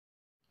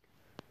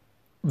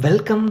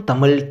Welcome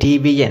Tamil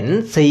டிவியின்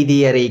செய்தி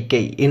அறிக்கை.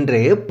 இன்று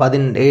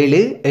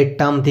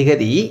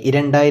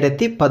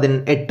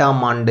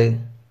 17/8/2018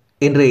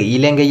 இன்று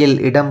இலங்கையில்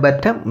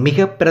இடம்பெற்ற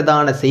மிக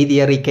பிரதான செய்தி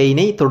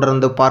அறிக்கையினை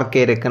தொடர்ந்து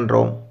பார்க்க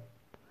இருக்கின்றோம்.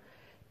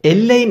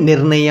 எல்லை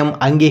நிர்ணயம்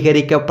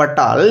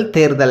அங்கீகரிக்கப்பட்டால்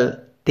தேர்தல்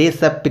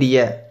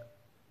தேசப்பிரிய.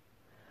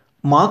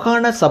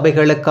 மாகாண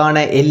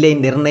சபைகளுக்கான எல்லை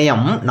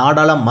நிர்ணயம்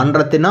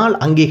நாடாளுமன்றத்தினால்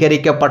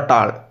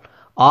அங்கீகரிக்கப்பட்டால்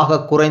ஆக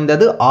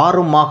குறைந்தது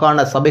 6 மாகாண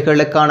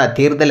சபைகளுக்கான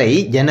தேர்தலை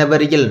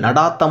ஜனவரியில்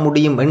நடாத்த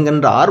முடியும்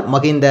என்கின்றார்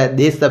மகிந்த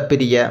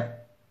தேசப்பிரிய.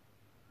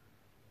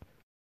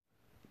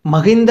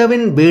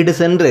 மகிந்தவின் வீடு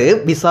சென்று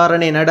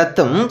விசாரணை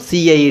நடத்தும்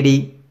சிஐடி.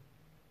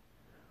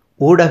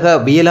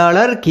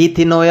 ஊடகவியலாளர்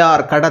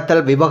கீர்த்திநோயார்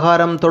கடத்தல்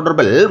விவகாரம்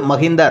தொடர்பில்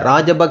மகிந்த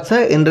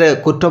ராஜபக்ச என்ற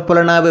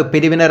குற்றப்புலனாய்வு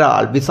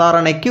பிரிவினரால்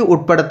விசாரணைக்கு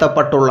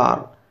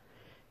உட்படுத்தப்பட்டுள்ளார்.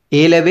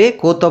 ஏலவே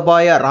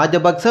கோத்தபாய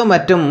ராஜபக்ச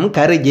மற்றும்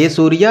கரு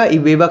ஜெயசூர்யா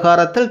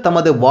இவ்விவகாரத்தில்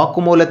தமது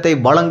வாக்குமூலத்தை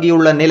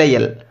வழங்கியுள்ள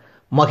நிலையில்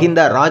மகிந்த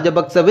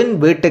ராஜபக்சவின்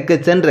வீட்டுக்கு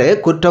சென்று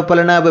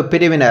குற்றப்புலனாய்வு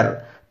பிரிவினர்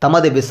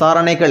தமது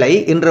விசாரணைகளை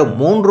இன்று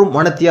 3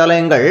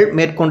 மணித்தியாலங்கள்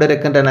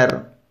மேற்கொண்டிருக்கின்றனர்.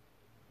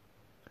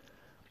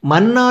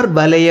 மன்னார்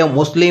வலய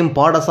முஸ்லிம்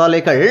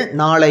பாடசாலைகள்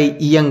நாளை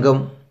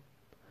இயங்கும்.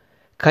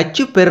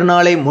 கட்சி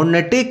பெருநாளை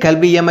முன்னிட்டு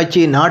கல்வி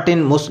அமைச்சு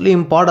நாட்டின்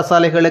முஸ்லிம்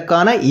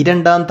பாடசாலைகளுக்கான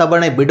 2ஆம்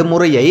தவணை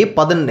விடுமுறையை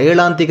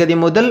 17ஆம் திகதி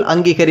முதல்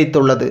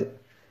அங்கீகரித்துள்ளது.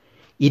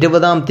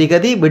 20ஆம்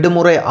திகதி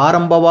விடுமுறை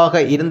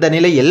ஆரம்பமாக இருந்த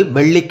நிலையில்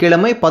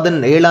வெள்ளிக்கிழமை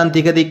 17ஆம்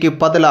திகதிக்கு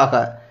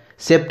பதிலாக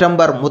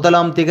செப்டம்பர்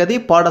 1ஆம் திகதி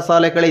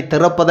பாடசாலைகளை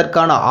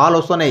திறப்பதற்கான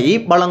ஆலோசனை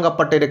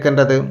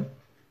வழங்கப்பட்டிருக்கின்றது.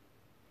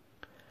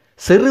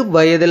 சிறு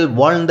வயதில்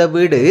வாழ்ந்த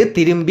வீடு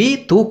திரும்பி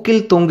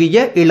தூக்கில்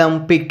தொங்கிய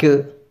இளம் பிக்கு.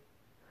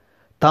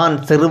 தான்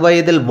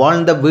சிறுவயதில்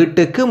வாழ்ந்த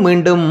வீட்டுக்கு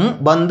மீண்டும்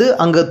வந்து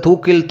அங்கு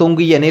தூக்கில்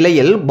தொங்கிய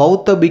நிலையில்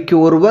பௌத்த பிக்கு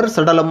ஒருவர்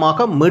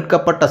சடலமாக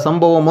மீட்கப்பட்ட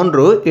சம்பவம்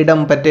ஒன்று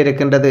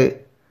இடம்பெற்றிருக்கின்றது.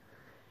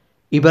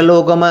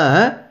 இவலோகம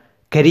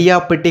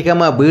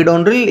கரியாப்பிட்டிகம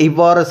வீடொன்றில்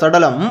இவ்வாறு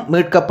சடலம்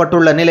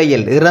மீட்கப்பட்டுள்ள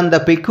நிலையில் இறந்த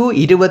பிக்கு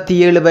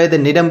 27 வயது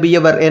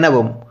நிரம்பியவர்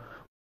எனவும்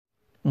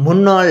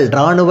முன்னாள்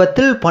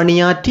இராணுவத்தில்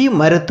பணியாற்றி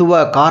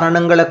மருத்துவ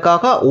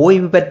காரணங்களுக்காக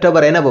ஓய்வு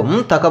பெற்றவர் எனவும்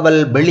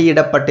தகவல்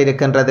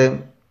வெளியிடப்பட்டிருக்கின்றது.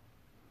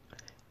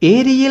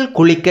 ஏரியில்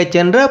குளிக்கச்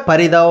சென்ற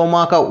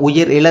பரிதாபமாக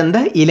உயிர் இழந்த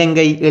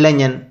இலங்கை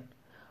இளைஞன்.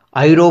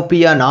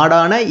 ஐரோப்பிய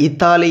நாடான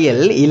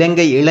இத்தாலியில்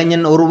இலங்கை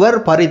இளைஞன் ஒருவர்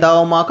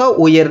பரிதாபமாக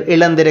உயிர்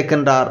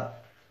இழந்திருக்கின்றார்.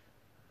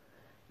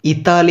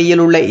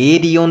 இத்தாலியில் உள்ள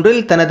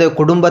ஏரியொன்றில் தனது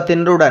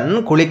குடும்பத்தினருடன்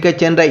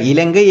குளிக்கச் சென்ற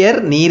இலங்கையர்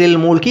நீரில்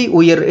மூழ்கி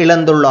உயிர்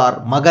இழந்துள்ளார்.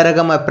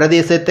 மகரகம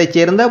பிரதேசத்தைச்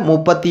சேர்ந்த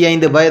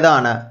 35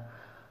 வயதான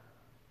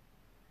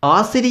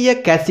ஆசிரிய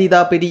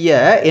கசிதா பிரிய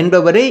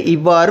என்பவரே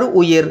இவ்வாறு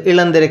உயிர்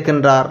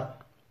இழந்திருக்கின்றார்.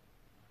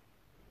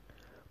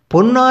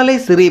 பொன்னாலை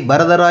ஸ்ரீ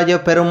வரதராஜ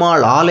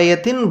பெருமாள்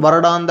ஆலயத்தின்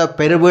வருடாந்த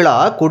பெருவிழா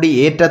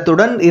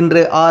கொடியேற்றத்துடன்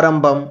இன்று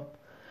ஆரம்பம்.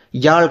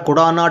 யாழ்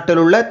குடாநாட்டில்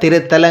உள்ள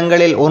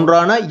திருத்தலங்களில்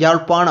ஒன்றான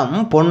யாழ்ப்பாணம்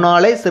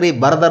பொன்னாலை ஸ்ரீ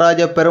வரதராஜ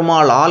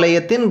பெருமாள்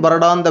ஆலயத்தின்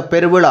வருடாந்த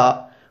பெருவிழா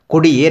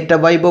கொடியேற்ற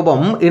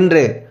வைபவம்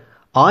இன்று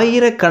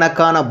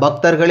ஆயிரக்கணக்கான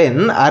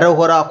பக்தர்களின்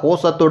அரோகரா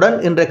கோஷத்துடன்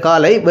இன்று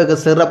காலை வெகு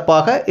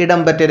சிறப்பாக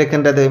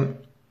இடம்பெற்றிருக்கின்றது.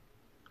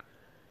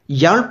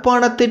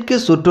 யாழ்ப்பாணத்திற்கு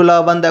சுற்றுலா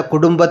வந்த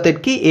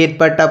குடும்பத்திற்கு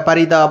ஏற்பட்ட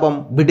பரிதாபம்.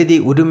 விடுதி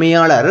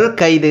உரிமையாளர்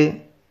கைது.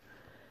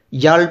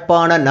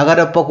 யாழ்ப்பாண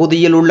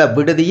நகரப்பகுதியில் உள்ள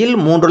விடுதியில்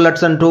 3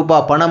 லட்சம்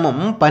ரூபாய்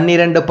பணமும்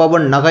 12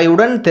 பவுன்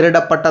நகையுடன்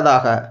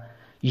திருடப்பட்டதாக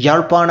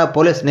யாழ்ப்பாண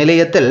போலீஸ்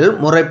நிலையத்தில்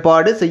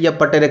முறைப்பாடு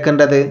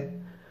செய்யப்பட்டிருக்கின்றது.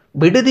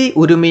 விடுதி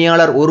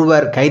உரிமையாளர்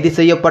ஒருவர் கைது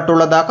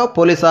செய்யப்பட்டுள்ளதாக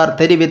போலீசார்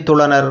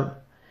தெரிவித்துள்ளனர்.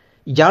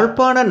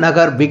 யாழ்ப்பாண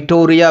நகர்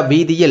விக்டோரியா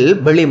வீதியில்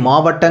வெளி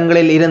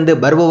மாவட்டங்களில் இருந்து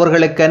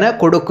வருபவர்களுக்கென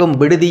கொடுக்கும்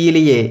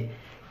விடுதியிலேயே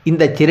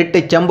இந்த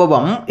திருட்டுச்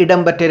சம்பவம்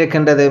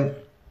இடம்பெற்றிருக்கின்றது.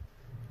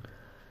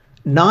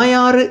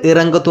 நாயாறு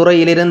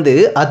இறங்குதுறையிலிருந்து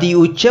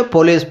அதிஉச்ச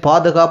போலீஸ்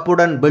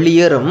பாதுகாப்புடன்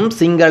வெளியேறும்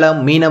சிங்கள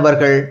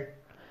மீனவர்கள்.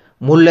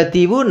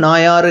 முல்லைத்தீவு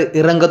நாயாறு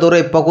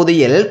இறங்குதுறை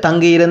பகுதியில்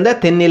தங்கியிருந்த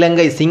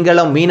தென்னிலங்கை சிங்கள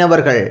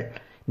மீனவர்கள்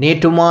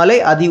நேற்று மாலை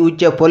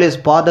அதிஉச்ச போலீஸ்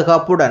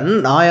பாதுகாப்புடன்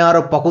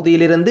நாயாறு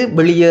பகுதியிலிருந்து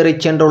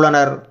வெளியேறிச்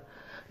சென்றுள்ளனர்.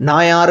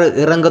 நாயாறு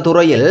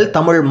இறங்குதுறையில்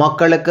தமிழ்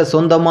மக்களுக்கு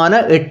சொந்தமான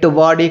 8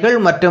 வாடிகள்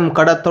மற்றும்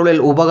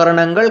கடத்தொழில்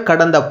உபகரணங்கள்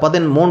கடந்த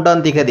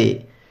 13ஆம் திகதி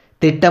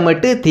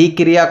திட்டமிட்டு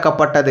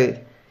தீக்கிரையாக்கப்பட்டது.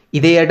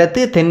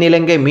 இதையடுத்து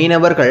தென்னிலங்கை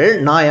மீனவர்கள்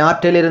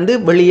நாயாற்றிலிருந்து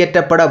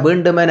வெளியேற்றப்பட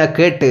வேண்டுமென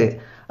கேட்டு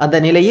அந்த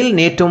நிலையில்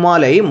நேற்று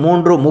மாலை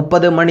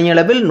 3:30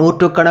 மணியளவில்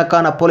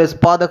 100கணக்கான போலீஸ்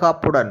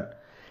பாதுகாப்புடன்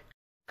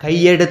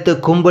கையெடுத்து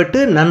கும்பிட்டு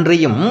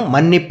நன்றியும்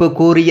மன்னிப்பு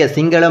கூறிய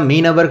சிங்கள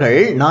மீனவர்கள்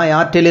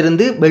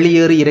நாயாற்றிலிருந்து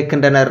வெளியேறி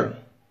இருக்கின்றனர்.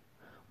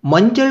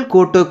 மஞ்சள்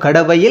கூட்டு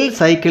கடவையில்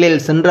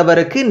சைக்கிளில்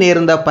சென்றவருக்கு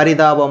நேர்ந்த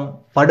பரிதாபம்.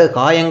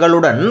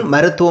 படுகாயங்களுடன்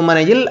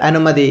மருத்துவமனையில்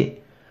அனுமதி.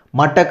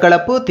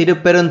 மட்டக்களப்பு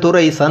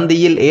திருப்பெருந்துறை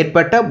சந்தியில்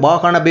ஏற்பட்ட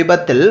வாகன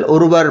விபத்தில்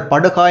ஒருவர்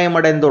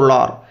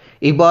படுகாயமடைந்துள்ளார்.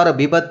 இவ்வாறு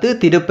விபத்து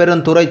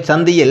திருப்பெருந்துறை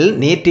சந்தியில்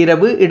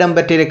நேற்றிரவு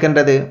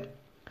இடம்பெற்றிருக்கின்றது.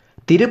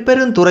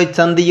 திருப்பெருந்துறை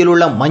சந்தியில்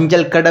உள்ள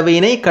மஞ்சள்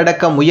கடவையினை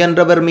கடக்க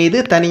முயன்றவர் மீது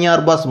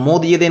தனியார் பஸ்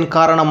மோதியதின்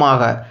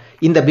காரணமாக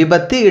இந்த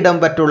விபத்து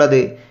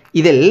இடம்பெற்றுள்ளது.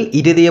 இதில்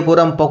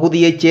இருதயபுரம்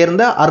பகுதியைச்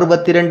சேர்ந்த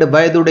 62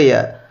 வயதுடைய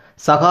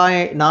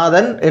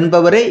சகாயநாதன்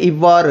என்பவரே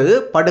இவ்வாறு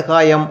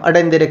படுகாயம்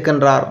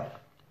அடைந்திருக்கின்றார்.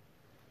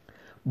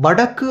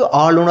 வடக்கு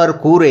ஆளுநர்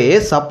கூரே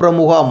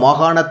சப்ரமுகா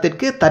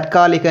மாகாணத்திற்கு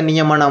தற்காலிக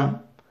நியமனம்.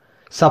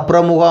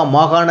 சப்ரமுகா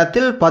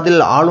மாகாணத்தில்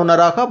பதில்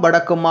ஆளுநராக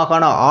வடக்கு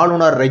மாகாண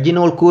ஆளுநர்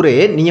ரெஜினோல் கூரே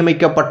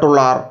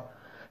நியமிக்கப்பட்டுள்ளார்.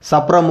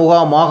 சப்ரமுகா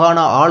மாகாண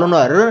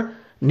ஆளுநர்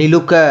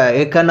நிலுக்க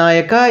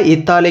ஏக்கநாயக்க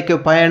இத்தாலிக்கு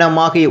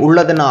பயணமாகி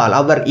உள்ளதனால்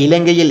அவர்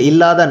இலங்கையில்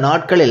இல்லாத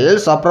நாட்களில்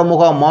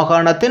சப்ரமுகா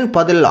மாகாணத்தின்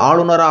பதில்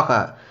ஆளுநராக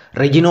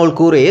ரெஜினோல்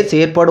கூரே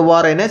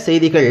செயற்படுவார் என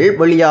செய்திகள்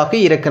வெளியாகி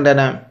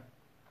இருக்கின்றன.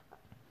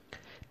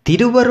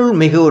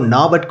 திருவருள்மிகு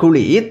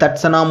நாவட்குழி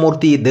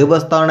தட்சணாமூர்த்தி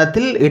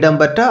தேவஸ்தானத்தில்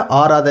இடம்பெற்ற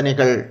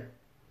ஆராதனைகள்.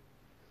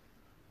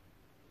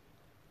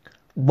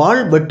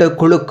 வாழ்வெட்டு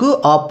குழுக்கு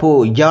ஆப்பு.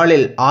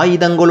 யாழில்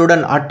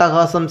ஆயுதங்களுடன்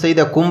அட்டகாசம்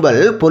செய்த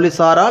கும்பல்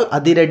போலீசாரால்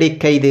அதிரடி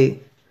கைது.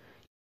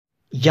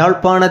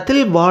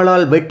 யாழ்ப்பாணத்தில்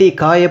வாளால் வெட்டி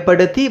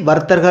காயப்படுத்தி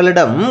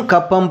வர்த்தகர்களிடம்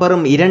கப்பம்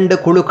பெறும் 2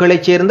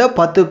 குழுக்களைச் சேர்ந்த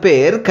 10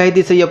 பேர்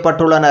கைது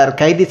செய்யப்பட்டுள்ளனர்.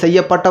 கைது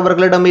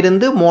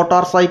செய்யப்பட்டவர்களிடமிருந்து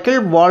மோட்டார் சைக்கிள்,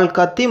 வாள்,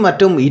 கத்தி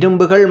மற்றும்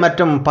இரும்புகள்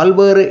மற்றும்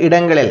பல்வேறு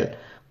இடங்களில்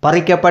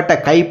பறிக்கப்பட்ட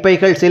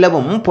கைப்பைகள்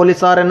சிலவும்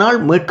போலீசாரினால்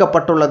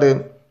மீட்கப்பட்டுள்ளது.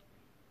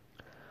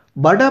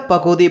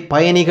 வடபகுதி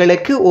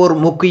பயணிகளுக்கு ஓர்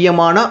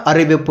முக்கியமான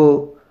அறிவிப்பு.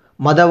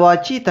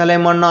 மதவாச்சி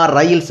தலைமன்னார்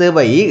ரயில்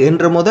சேவை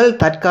இன்று முதல்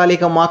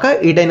தற்காலிகமாக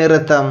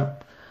இடைநிறுத்தம்.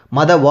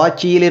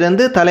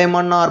 மதவாச்சியிலிருந்து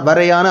தலைமன்னார்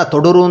வரையான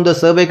தொடருந்து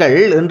சேவைகள்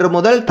இன்று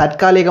முதல்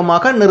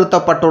தற்காலிகமாக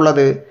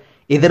நிறுத்தப்பட்டுள்ளது.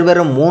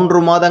 எதிர்வரும்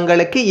 3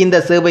 மாதங்களுக்கு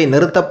இந்த சேவை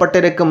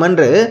நிறுத்தப்பட்டிருக்கும்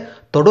என்று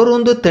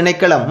தொடருந்து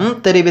திணைக்களம்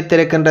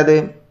தெரிவித்திருக்கின்றது.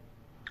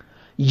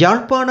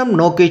 யாழ்ப்பாணம்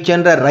நோக்கி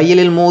சென்ற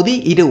ரயிலில் மோதி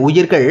 2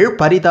 உயிர்கள்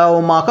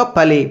பரிதாபமாக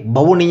பலி.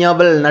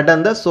 வவுனியாவில்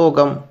நடந்த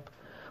சோகம்.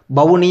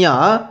 வவுனியா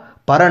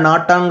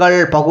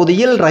பரநாட்டாங்கல்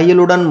பகுதியில்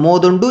ரயிலுடன்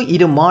மோதுண்டு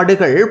 2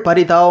 மாடுகள்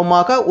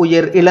பரிதாபமாக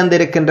உயிர்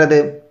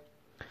இழந்திருக்கின்றது.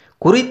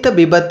 குறித்த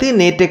விபத்து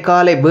நேற்று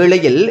காலை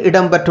வேளையில்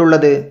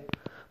இடம்பெற்றுள்ளது.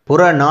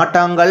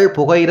 புறநாட்டாங்கல்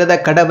புகையிரத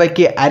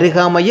கடவைக்கு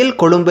அருகாமையில்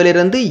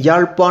கொழும்பிலிருந்து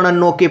யாழ்ப்பாணம்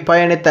நோக்கி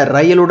பயணித்த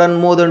ரயிலுடன்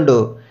மோதுண்டு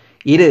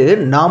 2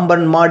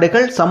 நாம்பன்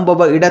மாடுகள்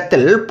சம்பவ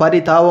இடத்தில்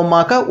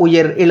பரிதாபமாக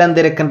உயிர்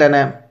இழந்திருக்கின்றன.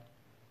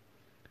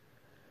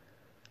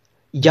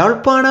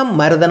 யாழ்ப்பாணம்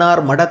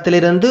மருதனார்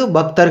மடத்திலிருந்து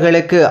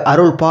பக்தர்களுக்கு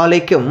அருள்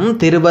பாலிக்கும்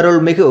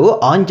திருவருள்மிகு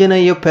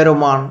ஆஞ்சநேய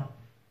பெருமான்.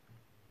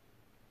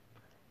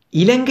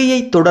 இலங்கையை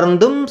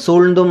தொடர்ந்தும்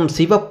சூழ்ந்தும்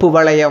சிவப்பு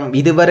வளையம்.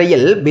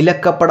 இதுவரையில்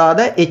விலக்கப்படாத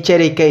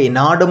எச்சரிக்கை.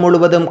 நாடு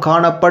முழுவதும்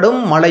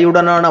காணப்படும்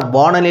மழையுடனான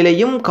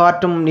வானநிலையும்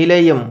காற்றும்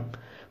நிலையும்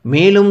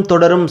மேலும்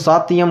தொடரும்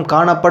சாத்தியம்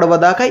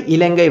காணப்படுவதாக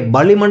இலங்கை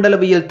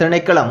வளிமண்டலவியல்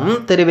திணைக்களம்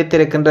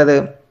தெரிவித்திருக்கின்றது.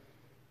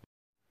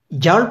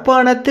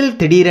 யாழ்ப்பாணத்தில்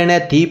திடீரென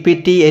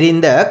தீப்பிட்டி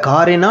எரிந்த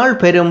காரினால்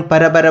பெரும்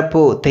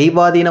பரபரப்பு.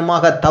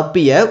 தெய்வாதீனமாக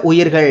தப்பிய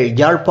உயிர்கள்.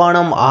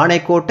 யாழ்ப்பாணம்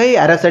ஆனைக்கோட்டை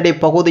அரசடி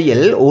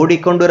பகுதியில்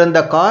ஓடிக்கொண்டிருந்த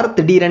கார்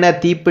திடீரென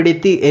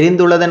தீப்பிடித்து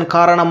எரிந்துள்ளதன்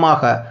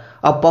காரணமாக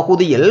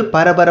அப்பகுதியில்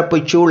பரபரப்பு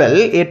சூழல்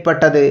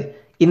ஏற்பட்டது.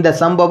 இந்த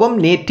சம்பவம்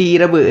நேற்று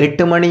இரவு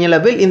 8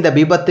 மணியளவில் இந்த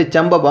விபத்து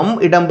சம்பவம்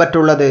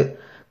இடம்பெற்றுள்ளது.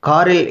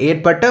 காரில்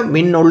ஏற்பட்ட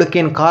மின்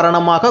ஒழுக்கின்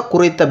காரணமாக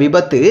குறித்த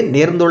விபத்து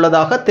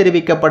நேர்ந்துள்ளதாக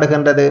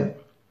தெரிவிக்கப்படுகின்றது.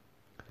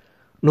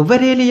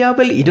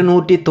 நுவரேலியாவில்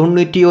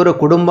 291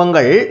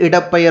 குடும்பங்கள்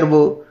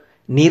இடப்பெயர்வு.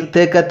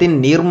 நீர்த்தேக்கத்தின்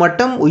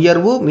நீர்மட்டம்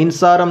உயர்வு,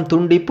 மின்சாரம்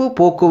துண்டிப்பு,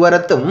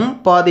 போக்குவரத்தும்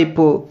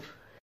பாதிப்பு.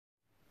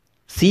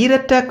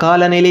 சீரற்ற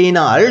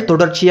காலநிலையினால்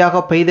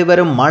தொடர்ச்சியாக பெய்து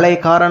வரும் மழை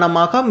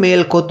காரணமாக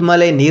மேல்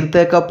கொத்மலை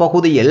நீர்த்தேக்க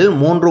பகுதியில்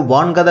 3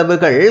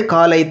 வான்கதவுகள்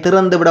காலை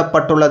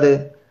திறந்துவிடப்பட்டுள்ளது.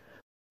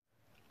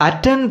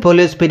 அட்டன்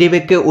போலீஸ்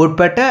பிரிவுக்கு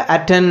உட்பட்ட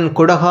அட்டன்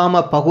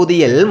குடகாம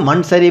பகுதியில்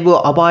மண் சரிவு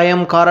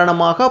அபாயம்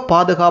காரணமாக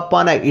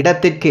பாதுகாப்பான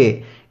இடத்திற்கு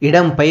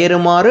இடம்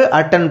பெயருமாறு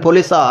அட்டன்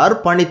போலீசார்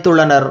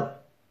பணித்துள்ளனர்.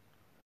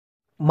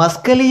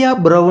 மஸ்கலியா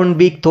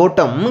பிரவுன்வீக்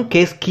தோட்டம்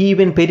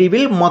கெஸ்கீவின்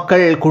பிரிவில்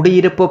மக்கள்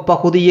குடியிருப்பு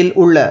பகுதியில்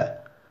உள்ள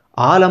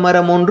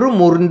ஆலமரம் ஒன்று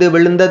முறிந்து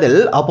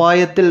விழுந்ததில்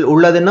அபாயத்தில்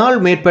உள்ளதனால்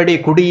மேற்படி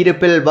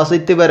குடியிருப்பில்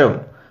வசித்து வரும்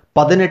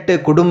 18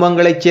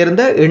 குடும்பங்களைச்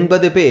சேர்ந்த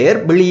 80 பேர்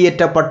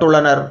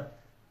வெளியேற்றப்பட்டுள்ளனர்.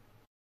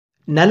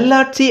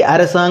 நல்லாட்சி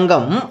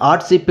அரசாங்கம்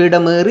ஆட்சி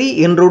பீடமேறி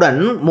இன்றுடன்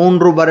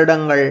 3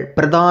 வருடங்கள்.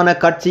 பிரதான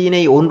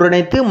கட்சியினை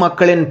ஒன்றிணைத்து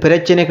மக்களின்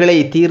பிரச்சினைகளை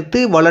தீர்த்து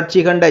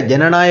வளர்ச்சி கண்ட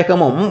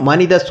ஜனநாயகமும்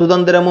மனித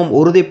சுதந்திரமும்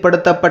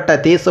உறுதிப்படுத்தப்பட்ட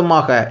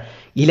தேசமாக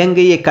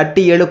இலங்கையை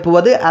கட்டி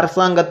எழுப்புவது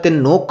அரசாங்கத்தின்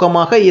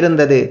நோக்கமாக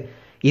இருந்தது.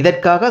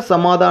 இதற்காக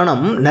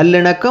சமாதானம்,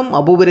 நல்லிணக்கம்,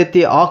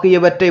 அபிவிருத்தி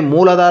ஆகியவற்றை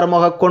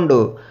மூலாதாரமாக கொண்டு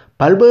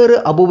பல்வேறு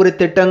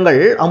அபிவிருத்தி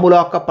திட்டங்கள்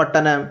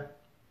அமுலாக்கப்பட்டன.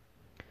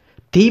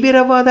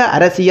 தீவிரவாத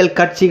அரசியல்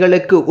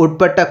கட்சிகளுக்கு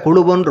உட்பட்ட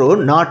குழு ஒன்று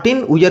நாட்டின்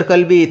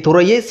உயர்கல்வி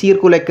துறையை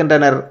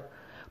சீர்குலைக்கின்றனர்.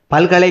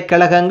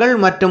 பல்கலைக்கழகங்கள்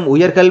மற்றும்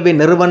உயர்கல்வி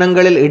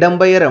நிறுவனங்களில்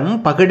இடம்பெயரும்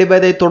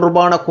பகிடிவதை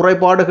தொடர்பான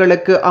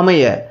குறைபாடுகளுக்கு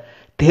அமைய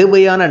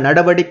தேவையான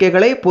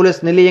நடவடிக்கைகளை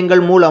போலீஸ்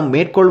நிலையங்கள் மூலம்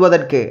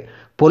மேற்கொள்வதற்கு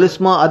போலீஸ்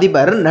மா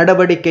அதிபர்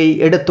நடவடிக்கை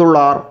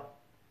எடுத்துள்ளார்.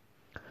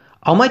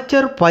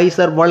 அமைச்சர்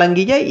பைசர்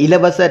வழங்கிய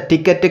இலவச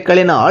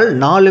டிக்கெட்டுகளினால்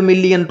 4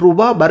 மில்லியன்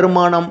ரூபாய்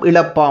வருமானம்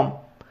இழப்பாம்.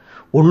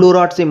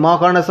 உள்ளூராட்சி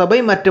மாகாண சபை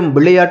மற்றும்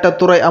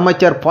விளையாட்டுத்துறை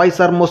அமைச்சர்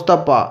பைசர்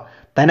முஸ்தபா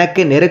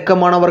தனக்கு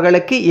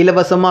நெருக்கமானவர்களுக்கு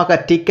இலவசமாக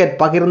டிக்கெட்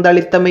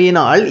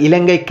பகிர்ந்தளித்தமையினால்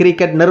இலங்கை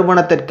கிரிக்கெட்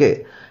நிறுவனத்திற்கு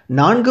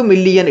 4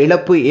 மில்லியன்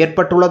இழப்பு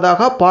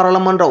ஏற்பட்டுள்ளதாக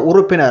பாராளுமன்ற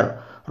உறுப்பினர்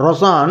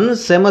ரொசான்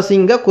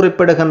செமசிங்க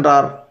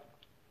குறிப்பிடுகின்றார்.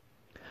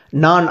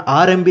 நான்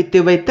ஆரம்பித்து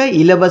வைத்த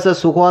இலவச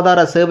சுகாதார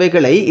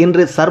சேவைகளை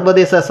இன்று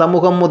சர்வதேச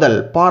சமூகம் முதல்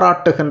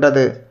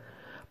பாராட்டுகின்றது.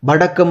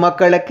 வடக்கு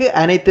மக்களுக்கு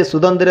அனைத்து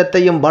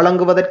சுதந்திரத்தையும்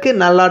வழங்குவதற்கு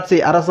நல்லாட்சி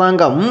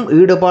அரசாங்கம்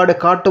ஈடுபாடு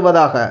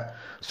காட்டுவதாக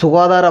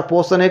சுகாதார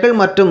போசனைகள்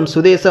மற்றும்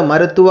சுதேச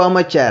மருத்துவ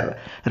அமைச்சர்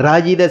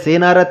ராஜித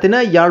சேனாரத்ன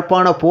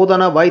யாழ்ப்பாண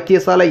போதனா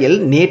வைத்தியசாலையில்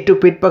நேற்று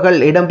பிற்பகல்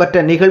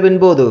இடம்பெற்ற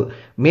நிகழ்வின் போது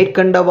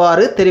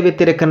மேற்கண்டவாறு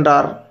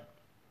தெரிவித்திருக்கின்றார்.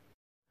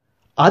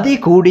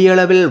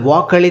 அதிகூடியளவில்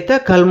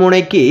வாக்களித்த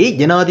கல்முனைக்கு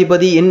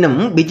ஜனாதிபதி இன்னும்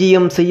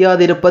விஜயம்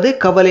செய்யாதிருப்பது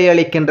கவலை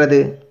அளிக்கின்றது.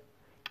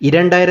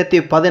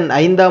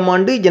 2015ஆம்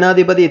ஆண்டு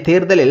ஜனாதிபதி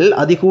தேர்தலில்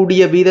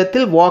அதிகூடிய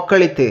வீதத்தில்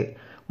வாக்களித்து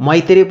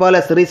மைத்திரிபால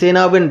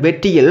சிறிசேனாவின்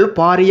வெற்றியில்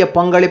பாரிய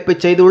பங்களிப்பு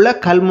செய்துள்ள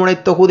கல்முனை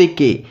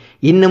தொகுதிக்கு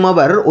இன்னும்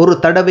அவர் ஒரு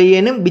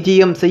தடவையேனும்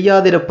விஜயம்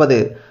செய்யாதிருப்பது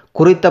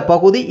குறித்த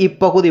பகுதி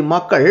இப்பகுதி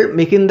மக்கள்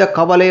மிகுந்த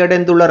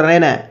கவலையடைந்துள்ளனர்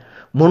என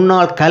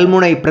முன்னாள்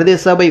கல்முனை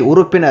பிரதேச சபை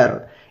உறுப்பினர்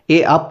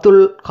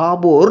அப்துல்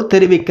காபூர்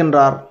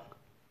தெரிவிக்கின்றார்.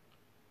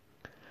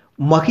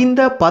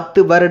 மஹிந்த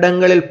 10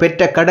 வருடங்களில்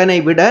பெற்ற கடனை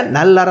விட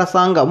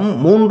நல்லரசாங்கம்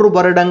 3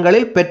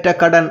 வருடங்களில் பெற்ற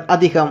கடன்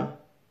அதிகம்.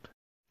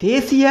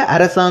 தேசிய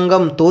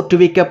அரசாங்கம்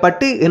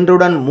தோற்றுவிக்கப்பட்டு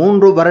இன்றுடன்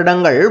 3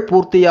 வருடங்கள்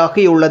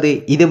பூர்த்தியாகியுள்ளது.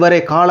 இதுவரை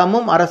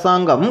காலமும்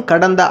அரசாங்கம்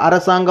கடந்த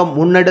அரசாங்கம்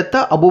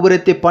முன்னெடுத்த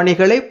அபிவிருத்தி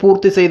பணிகளை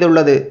பூர்த்தி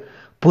செய்துள்ளது.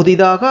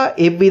 புதிதாக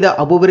எவ்வித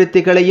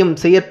அபிவிருத்திகளையும்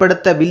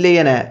செயற்படுத்தவில்லை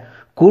என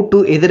கூட்டு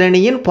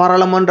எதிரணியின்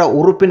பாராளுமன்ற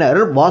உறுப்பினர்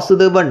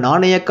வாசுதேவ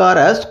நாணயக்கார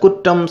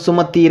குற்றம்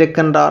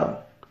சுமத்தியிருக்கின்றார்.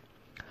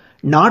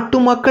 நாட்டு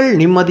மக்கள்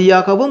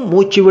நிம்மதியாகவும்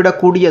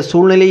மூச்சுவிடக்கூடிய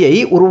சூழ்நிலையை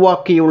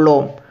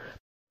உருவாக்கியுள்ளோம்.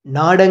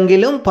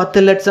 நாடெங்கிலும்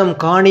 10 லட்சம்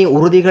காணி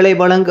உறுதிகளை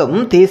வழங்கும்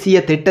தேசிய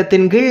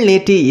திட்டத்தின் கீழ்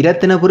நேற்று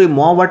இரத்தினபுரி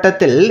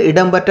மாவட்டத்தில்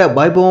இடம்பெற்ற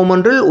வைபவம்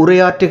ஒன்றில்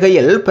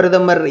உரையாற்றுகையில்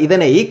பிரதமர்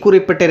இதனை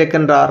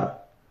குறிப்பிட்டிருக்கின்றார்.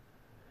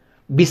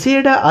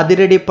 விசேட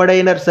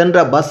அதிரடிப்படையினர்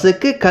சென்ற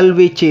பஸ்ஸுக்கு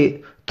கல்வீச்சு,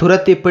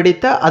 துரத்தி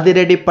பிடித்த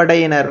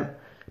அதிரடிப்படையினர்.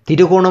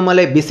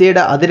 திருகோணமலை விசேட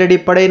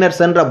அதிரடிப்படையினர்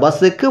சென்ற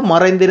பஸ்ஸுக்கு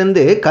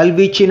மறைந்திருந்து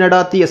கல்வீச்சு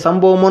நடாத்திய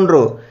சம்பவம்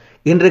ஒன்று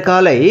இன்று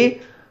காலை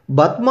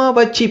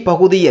பத்மாவச்சி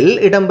பகுதியில்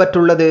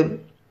இடம்பெற்றுள்ளது.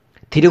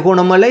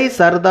 திருகோணமலை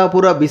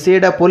சர்தாபுர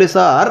விசேட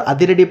போலீசார்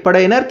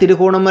அதிரடிப்படையினர்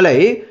திருகோணமலை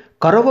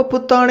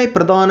கரவப்புத்தானை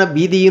பிரதான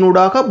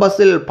வீதியினூடாக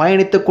பஸ்ஸில்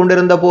பயணித்துக்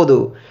கொண்டிருந்த போது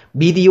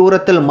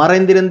வீதியோரத்தில்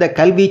மறைந்திருந்த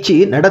கல்வீச்சு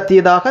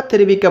நடத்தியதாக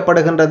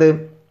தெரிவிக்கப்படுகின்றது.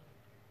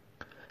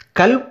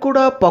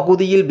 கல்குடா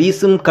பகுதியில்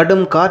வீசும்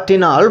கடும்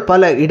காற்றினால்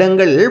பல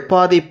இடங்களில்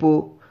பாதிப்பு.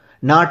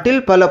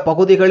 நாட்டில் பல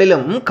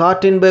பகுதிகளிலும்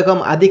காற்றின்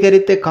வேகம்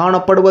அதிகரித்து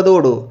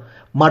காணப்படுவதோடு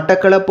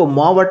மட்டக்களப்பு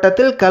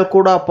மாவட்டத்தில்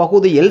கல்குடா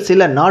பகுதியில்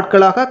சில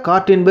நாட்களாக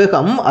காற்றின்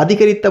வேகம்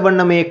அதிகரித்த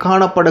வண்ணமே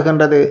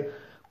காணப்படுகின்றது.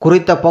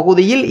 குறித்த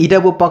பகுதியில்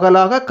இரவு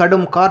பகலாக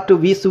கடும் காற்று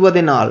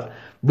வீசுவதனால்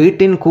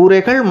வீட்டின்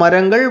கூரைகள்,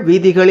 மரங்கள்,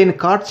 வீதிகளின்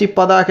காட்சி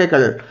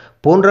பதாகைகள்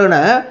போன்றன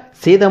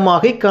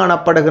சேதமாகி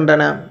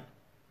காணப்படுகின்றன.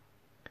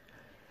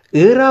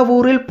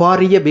 ஏறாவூரில்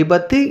பாரிய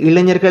விபத்து,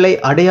 இளைஞர்களை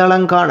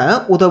அடையாளங்காண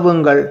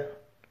உதவுங்கள்.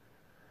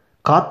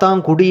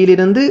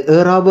 காத்தாங்குடியிலிருந்து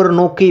ஏறாவூர்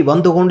நோக்கி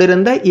வந்து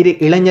கொண்டிருந்த 2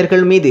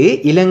 இளைஞர்கள் மீது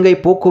இலங்கை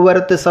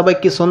போக்குவரத்து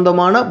சபைக்கு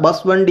சொந்தமான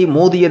பஸ் வண்டி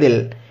மோதியதில்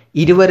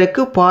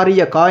 2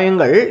 பாரிய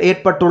காயங்கள்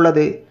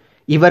ஏற்பட்டுள்ளது.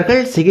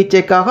 இவர்கள்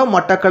சிகிச்சைக்காக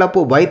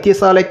மட்டக்களப்பு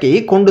வைத்தியசாலைக்கு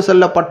கொண்டு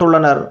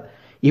செல்லப்பட்டுள்ளனர்.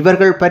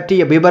 இவர்கள்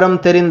பற்றிய விவரம்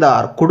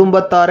தெரிந்தார்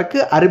குடும்பத்தாருக்கு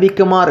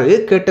அறிவிக்குமாறு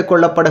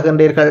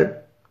கேட்டுக்கொள்ளப்படுகின்றீர்கள்.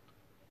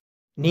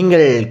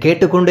 நீங்கள்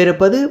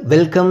கேட்டுக்கொண்டிருப்பது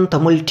வெல்கம்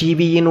தமிழ்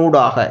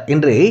டிவியினூடாக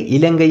இன்று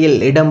இலங்கையில்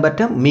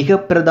இடம்பெற்ற மிக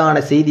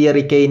பிரதான செய்தி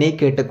அறிக்கையினை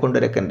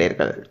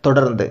கேட்டுக்கொண்டிருக்கின்றீர்கள்.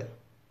 தொடர்ந்து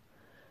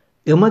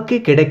எமக்கு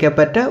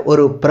கிடைக்கப்பெற்ற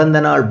ஒரு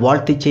பிறந்தநாள்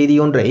வாழ்த்துச் செய்தி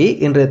ஒன்றை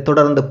இன்று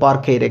தொடர்ந்து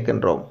பார்க்க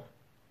இருக்கின்றோம்.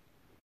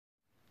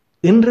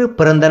 இன்று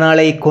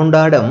பிறந்தநாளை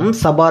கொண்டாடும்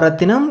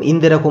சபாரத்தினம்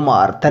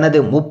இந்திரகுமார் தனது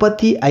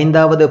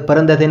 35வது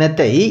பிறந்த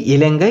தினத்தை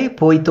இலங்கை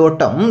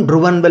போய்த்தோட்டம்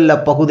ருவன்வெல்ல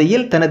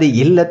பகுதியில் தனது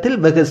இல்லத்தில்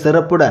வெகு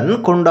சிறப்புடன்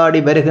கொண்டாடி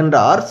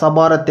வருகின்றார்.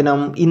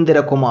 சபாரத்தினம்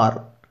இந்திரகுமார்.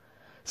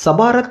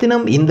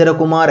 சபாரத்தினம்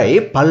இந்திரகுமாரை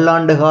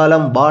பல்லாண்டு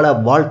காலம் வாழ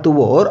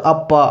வாழ்த்துவோர்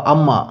அப்பா,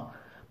 அம்மா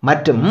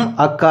மற்றும்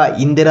அக்கா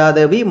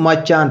இந்திராதேவி,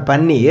 மச்சான்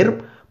பன்னீர்,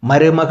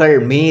 மருமகள்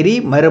மேரி,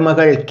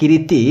 மருமகள்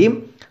கிருத்தி,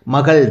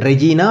 மகள்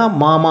ரெஜினா,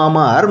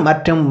 மாமாமார்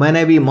மற்றும்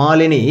மனைவி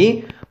மாலினி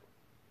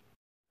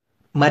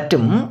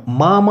மற்றும்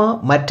மாமா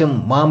மற்றும்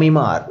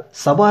மாமிமார்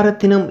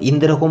சபாரத்தினம்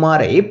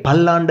இந்திரகுமாரை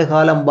பல்லாண்டு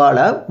காலம் வாழ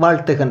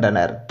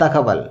வாழ்த்துகின்றனர்.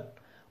 தகவல்: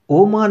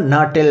 ஓமான்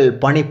நாட்டில்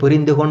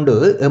பணிபுரிந்து கொண்டு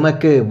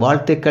எமக்கு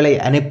வாழ்த்துக்களை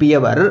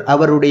அனுப்பியவர்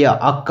அவருடைய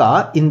அக்கா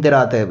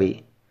இந்திராதேவி.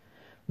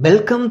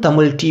 வெல்கம்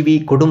தமிழ் டிவி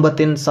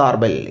குடும்பத்தின்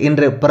சார்பில்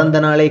இன்று பிறந்த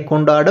நாளை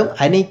கொண்டாடும்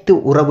அனைத்து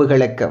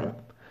உறவுகளுக்கும்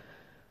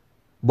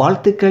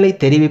வாழ்த்துக்களை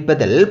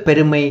தெரிவிப்பதில்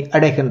பெருமை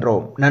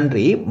அடைகின்றோம்.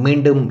 நன்றி.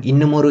 மீண்டும்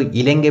இன்னுமொரு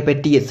இலங்கை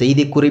பற்றிய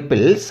செய்தி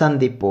குறிப்பில்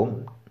சந்திப்போம்.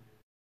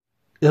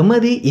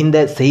 எமது இந்த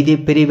செய்தி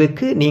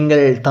பிரிவுக்கு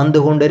நீங்கள்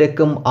தந்து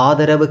கொண்டிருக்கும்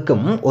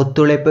ஆதரவுக்கும்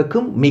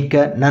ஒத்துழைப்புக்கும்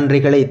மிக்க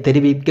நன்றிகளை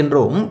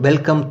தெரிவிக்கின்றோம்.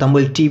 வெல்கம்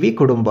தமிழ் டிவி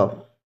குடும்பம்.